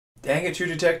Dang it, True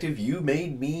Detective, you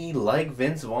made me like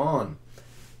Vince Vaughn.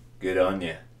 Good on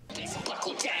ya.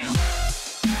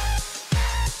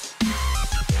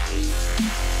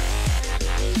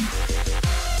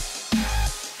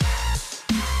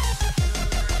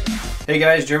 Hey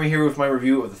guys, Jeremy here with my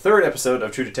review of the third episode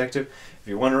of True Detective. If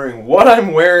you're wondering what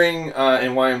I'm wearing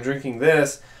and why I'm drinking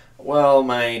this, well,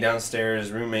 my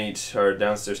downstairs roommate, or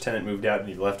downstairs tenant, moved out and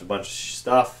he left a bunch of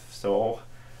stuff, so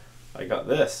I got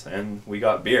this, and we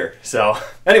got beer. So,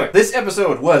 anyway, this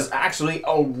episode was actually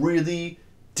a really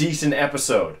decent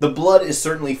episode. The blood is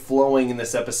certainly flowing in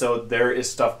this episode. There is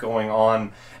stuff going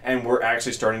on, and we're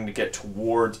actually starting to get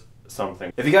towards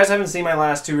something. If you guys haven't seen my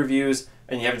last two reviews,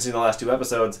 and you haven't seen the last two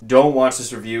episodes, don't watch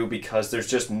this review because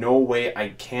there's just no way I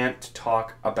can't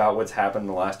talk about what's happened in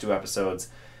the last two episodes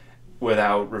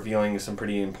without revealing some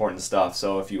pretty important stuff.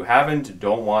 So if you haven't,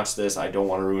 don't watch this. I don't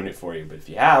want to ruin it for you. But if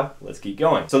you have, let's keep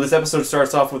going. So this episode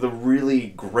starts off with a really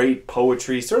great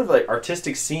poetry, sort of like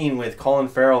artistic scene with Colin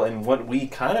Farrell in what we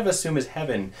kind of assume is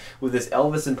heaven, with this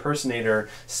Elvis impersonator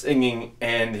singing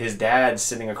and his dad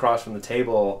sitting across from the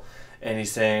table, and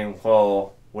he's saying,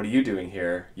 well, what are you doing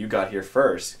here? You got here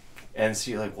first. And so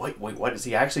you're like, wait, what? Is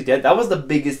he actually dead? That was the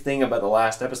biggest thing about the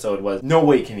last episode, was no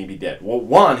way can he be dead. Well,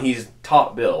 one, he's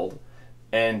top billed.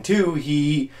 And two,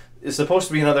 he is supposed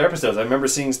to be in other episodes. I remember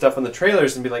seeing stuff in the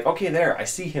trailers and be like, okay, there, I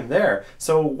see him there.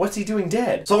 So what's he doing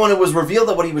dead? So when it was revealed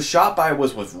that what he was shot by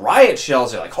was with riot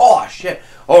shells, you're like, oh, shit.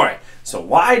 All right, so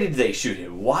why did they shoot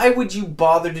him? Why would you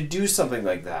bother to do something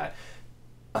like that?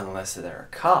 Unless they're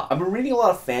a cop. I've been reading a lot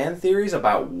of fan theories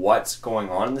about what's going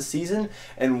on in the season,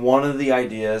 and one of the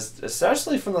ideas,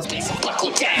 especially from the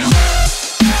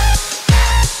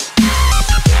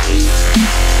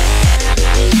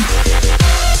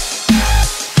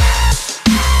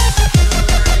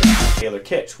Taylor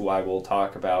Kitsch, who I will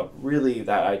talk about really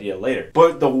that idea later.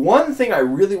 But the one thing I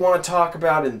really want to talk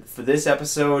about for this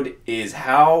episode is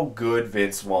how good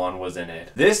Vince Vaughn was in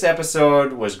it. This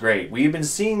episode was great. We've been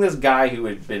seeing this guy who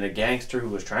had been a gangster who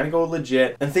was trying to go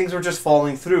legit, and things were just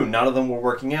falling through. None of them were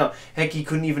working out. Heck, he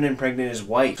couldn't even impregnate his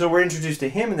wife. So we're introduced to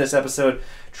him in this episode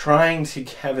trying to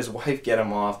have his wife get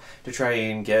him off to try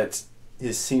and get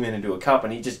his semen into a cup,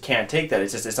 and he just can't take that.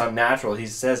 It's unnatural. He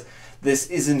says,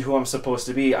 this isn't who I'm supposed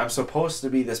to be. I'm supposed to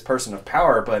be this person of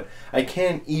power, but I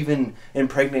can't even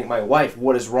impregnate my wife.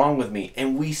 What is wrong with me?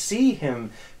 And we see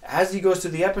him, as he goes through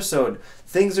the episode,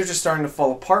 things are just starting to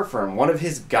fall apart for him. One of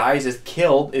his guys is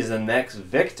killed, is the next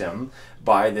victim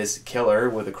by this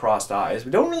killer with the crossed eyes. I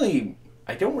don't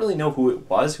really know who it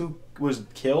was who was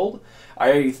killed.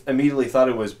 I immediately thought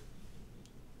it was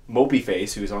Mopey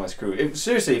Face, who's on his crew.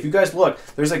 Seriously, if you guys look,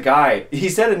 there's a guy. He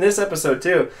said in this episode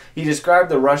too, he described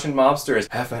the Russian mobster as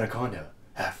half anaconda,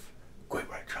 half great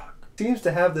white shark. Seems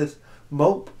to have this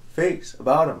mope face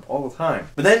about him all the time.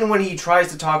 But then when he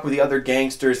tries to talk with the other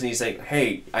gangsters and he's like,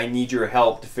 hey, I need your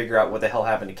help to figure out what the hell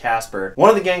happened to Casper. One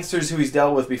of the gangsters who he's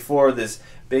dealt with before, this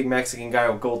big Mexican guy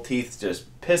with gold teeth,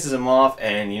 just pisses him off,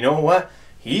 and you know what?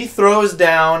 He throws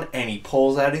down and he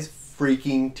pulls out his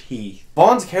freaking teeth.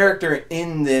 Vaughn's character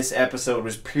in this episode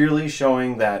was purely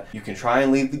showing that you can try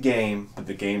and leave the game, but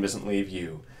the game doesn't leave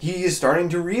you. He is starting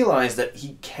to realize that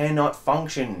he cannot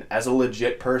function as a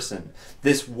legit person.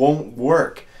 This won't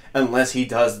work unless he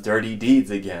does dirty deeds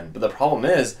again. But the problem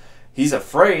is, he's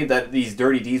afraid that these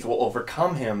dirty deeds will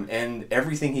overcome him, and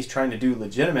everything he's trying to do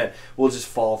legitimate will just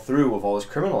fall through with all his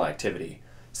criminal activity.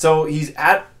 So he's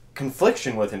at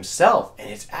confliction with himself, and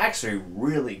it's actually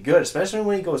really good, especially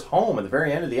when he goes home at the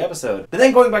very end of the episode. But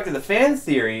then going back to the fan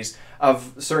theories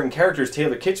of certain characters,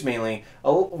 Taylor Kitsch mainly,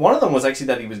 one of them was actually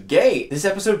that he was gay. This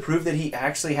episode proved that he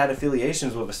actually had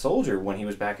affiliations with a soldier when he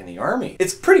was back in the army.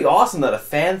 It's pretty awesome that a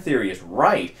fan theory is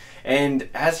right. And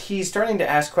as he's starting to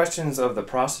ask questions of the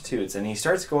prostitutes and he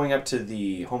starts going up to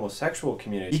the homosexual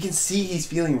community, you can see he's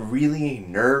feeling really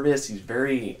nervous. He's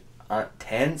very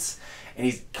tense. And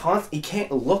he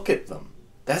can't look at them.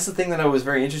 That's the thing that I was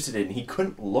very interested in. He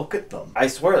couldn't look at them. I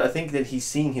swear, I think that he's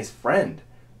seeing his friend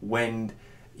when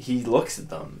he looks at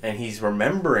them. And he's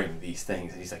remembering these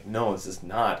things. And he's like, no, this is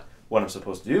not what I'm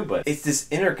supposed to do. But it's this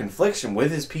inner confliction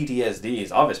with his PTSD,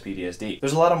 his obvious PTSD.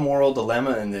 There's a lot of moral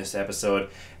dilemma in this episode.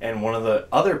 And one of the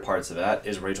other parts of that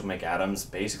is Rachel McAdams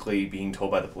basically being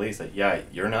told by the police that, yeah,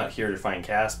 you're not here to find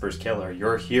Casper's killer.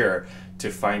 You're here to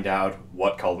find out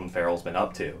what Colin Farrell's been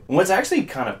up to. And what's actually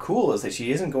kind of cool is that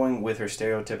she isn't going with her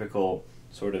stereotypical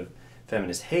sort of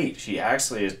feminist hate. She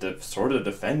actually is sort of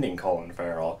defending Colin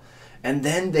Farrell. And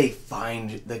then they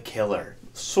find the killer,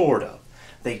 sort of.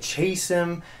 They chase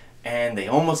him, and they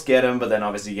almost get him, but then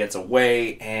obviously he gets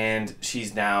away, and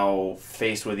she's now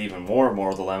faced with even more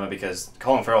moral dilemma because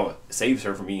Colin Farrell saves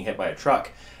her from being hit by a truck.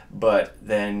 But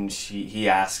then he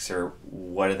asks her,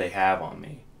 what do they have on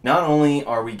me? Not only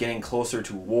are we getting closer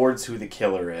towards who the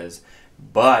killer is,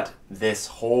 but this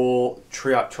whole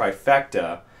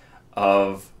trifecta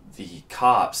of the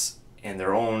cops and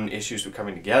their own issues with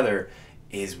coming together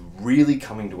is really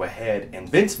coming to a head. And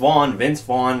Vince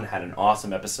Vaughn had an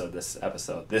awesome episode this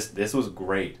episode. This was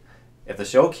great. If the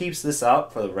show keeps this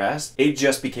up for the rest, it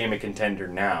just became a contender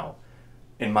now,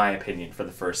 in my opinion, for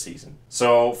the first season.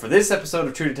 So for this episode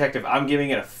of True Detective, I'm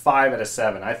giving it a 5 out of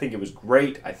 7. I think it was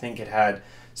great. I think it had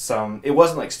it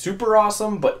wasn't like super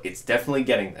awesome, but it's definitely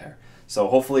getting there. So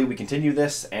hopefully we continue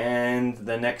this, and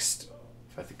the next,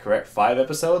 if I think correct, 5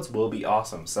 episodes will be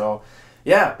awesome. So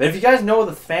yeah, but if you guys know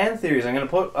the fan theories, I'm going to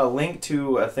put a link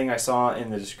to a thing I saw in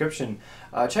the description.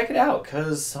 Check it out,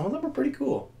 because some of them are pretty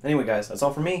cool. Anyway, guys, that's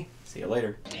all for me. See you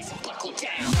later.